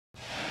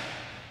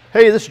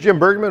Hey, this is Jim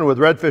Bergman with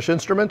Redfish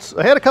Instruments.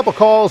 I had a couple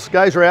calls.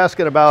 Guys are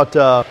asking about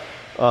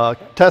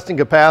testing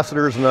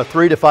capacitors in the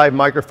 3 to 5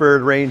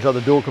 microfarad range on the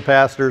dual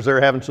capacitors.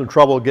 They're having some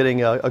trouble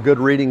getting a good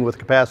reading with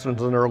capacitance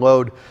in their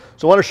load.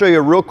 So I want to show you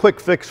a real quick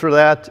fix for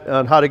that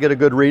on how to get a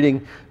good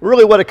reading.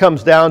 Really what it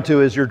comes down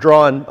to is you're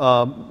drawing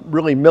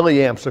really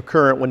milliamps of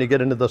current when you get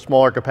into the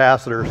smaller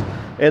capacitors.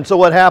 And so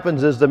what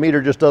happens is the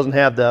meter just doesn't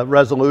have the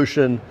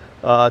resolution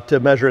to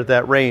measure at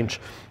that range.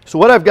 So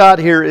what I've got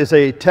here is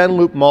a 10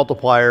 loop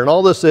multiplier, and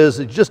all this is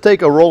you just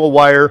take a roll of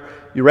wire,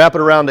 you wrap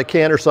it around a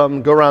can or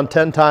something, go around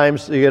 10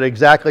 times, you get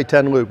exactly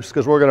 10 loops,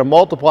 because we're going to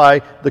multiply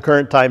the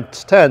current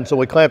times 10. So when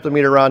we clamp the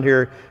meter around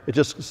here, it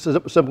just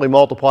simply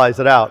multiplies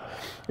it out.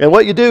 And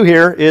what you do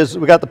here is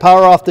we got the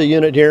power off the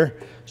unit here,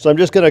 so I'm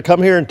just going to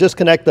come here and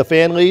disconnect the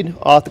fan lead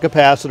off the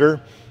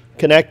capacitor,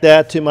 connect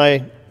that to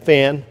my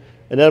fan,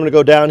 and then I'm going to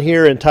go down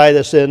here and tie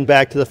this in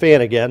back to the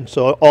fan again.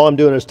 So all I'm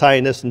doing is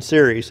tying this in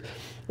series.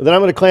 And then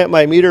I'm going to clamp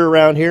my meter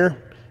around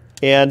here,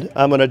 and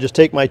I'm going to just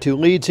take my two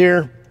leads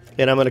here,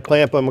 and I'm going to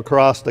clamp them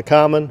across the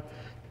common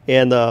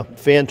and the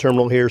fan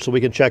terminal here so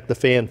we can check the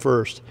fan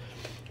first.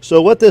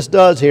 So what this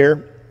does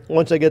here,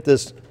 once I get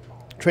this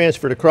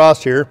transferred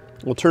across here,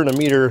 we'll turn the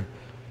meter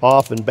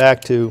off and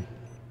back to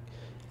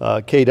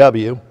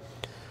kW.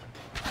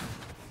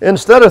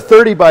 Instead of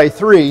 30 by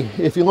 3,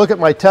 if you look at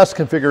my test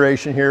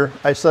configuration here,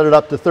 I set it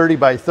up to 30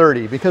 by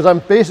 30 because I'm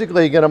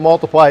basically going to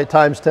multiply it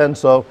times 10,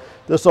 so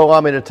this will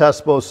allow me to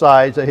test both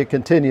sides. I hit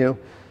continue,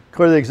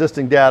 clear the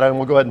existing data, and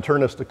we'll go ahead and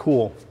turn this to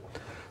cool.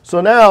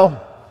 So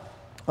now,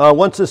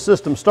 once this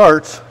system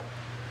starts,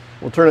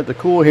 we'll turn it to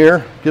cool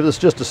here, give this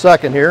just a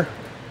second here.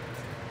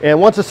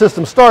 And once the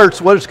system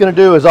starts, what it's going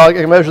to do is I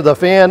can measure the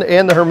fan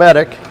and the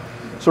hermetic.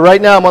 So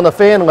right now I'm on the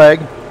fan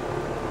leg.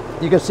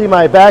 You can see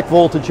my back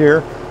voltage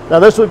here. Now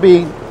this would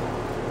be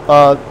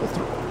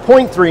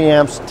 0.3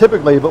 amps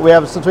typically,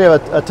 but since we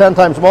have a 10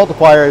 times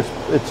multiplier,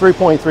 it's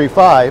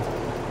 3.35.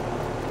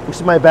 You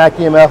see my back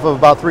EMF of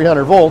about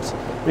 300 volts.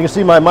 You can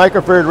see my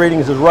microfarad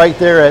readings is right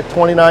there at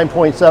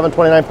 29.7,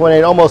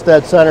 29.8, almost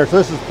dead center. So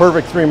this is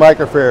perfect 3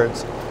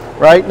 microfarads.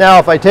 Right now,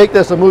 if I take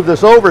this and move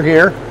this over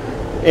here,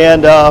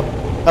 and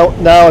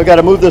now I've got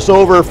to move this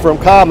over from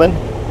common,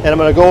 and I'm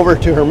going to go over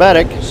to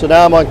hermetic. So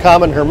now I'm on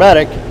common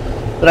hermetic.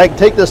 Then I can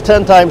take this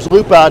 10 times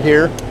loop out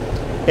here,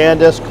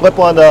 and just clip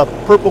on the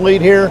purple lead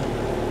here,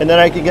 and then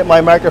I can get my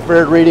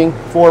microfarad reading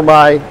for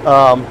my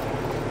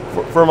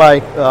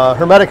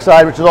hermetic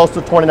side, which is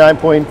also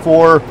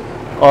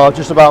 29.4,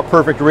 just about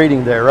perfect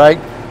reading there, right?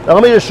 Now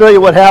let me just show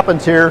you what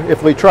happens here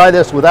if we try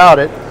this without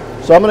it.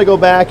 So I'm going to go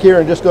back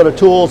here and just go to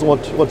tools, and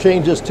we'll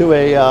change this to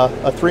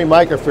a 3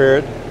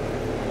 microfarad.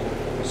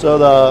 So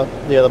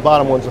the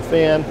bottom one's a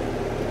fan.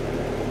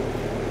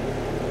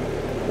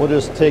 We'll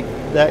just take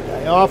that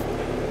guy off,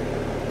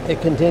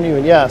 hit continue,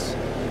 and yes.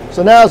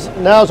 So now's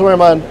where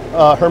I'm on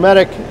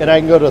hermetic, and I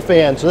can go to the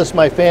fan. So this is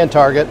my fan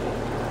target.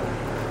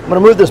 I'm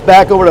going to move this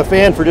back over to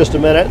fan for just a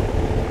minute,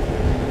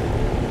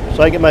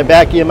 so I get my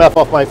back EMF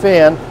off my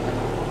fan,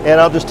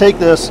 and I'll just take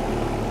this,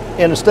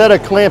 and instead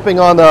of clamping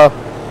on the,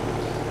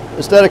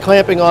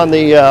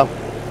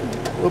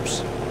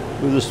 oops,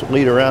 move this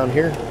lead around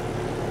here.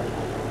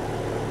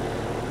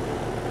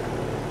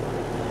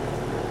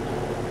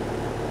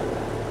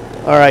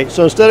 All right,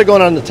 so instead of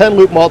going on the 10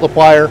 loop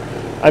multiplier,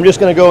 I'm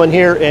just going to go in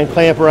here and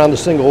clamp around the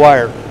single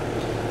wire.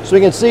 So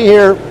you can see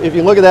here, if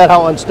you look at that,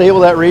 how unstable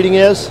that reading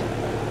is.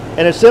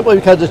 And it's simply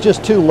because it's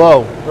just too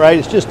low, right?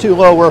 It's just too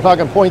low. We're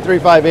talking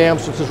 0.35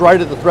 amps, which is right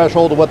at the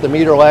threshold of what the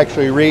meter will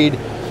actually read.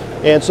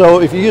 And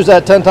so if you use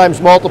that 10 times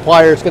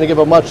multiplier, it's going to give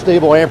a much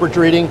stable amperage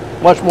reading,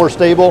 much more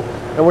stable.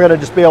 And we're going to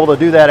just be able to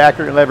do that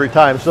accurately every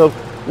time. So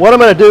what I'm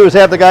going to do is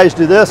have the guys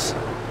do this,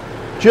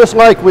 just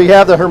like we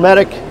have the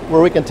hermetic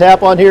where we can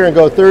tap on here and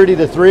go 30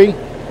 to 3.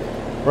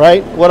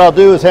 Right? What I'll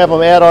do is have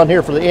them add on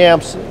here for the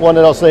amps, one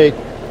that'll say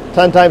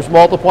 10 times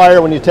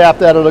multiplier. When you tap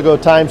that, it'll go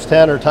times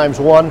 10 or times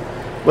 1.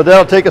 But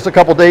that'll take us a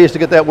couple days to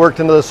get that worked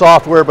into the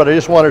software, but I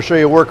just want to show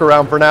you a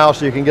workaround for now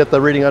so you can get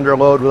the reading under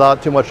load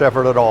without too much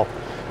effort at all.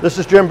 This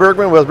is Jim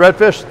Bergman with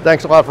Redfish.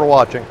 Thanks a lot for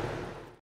watching.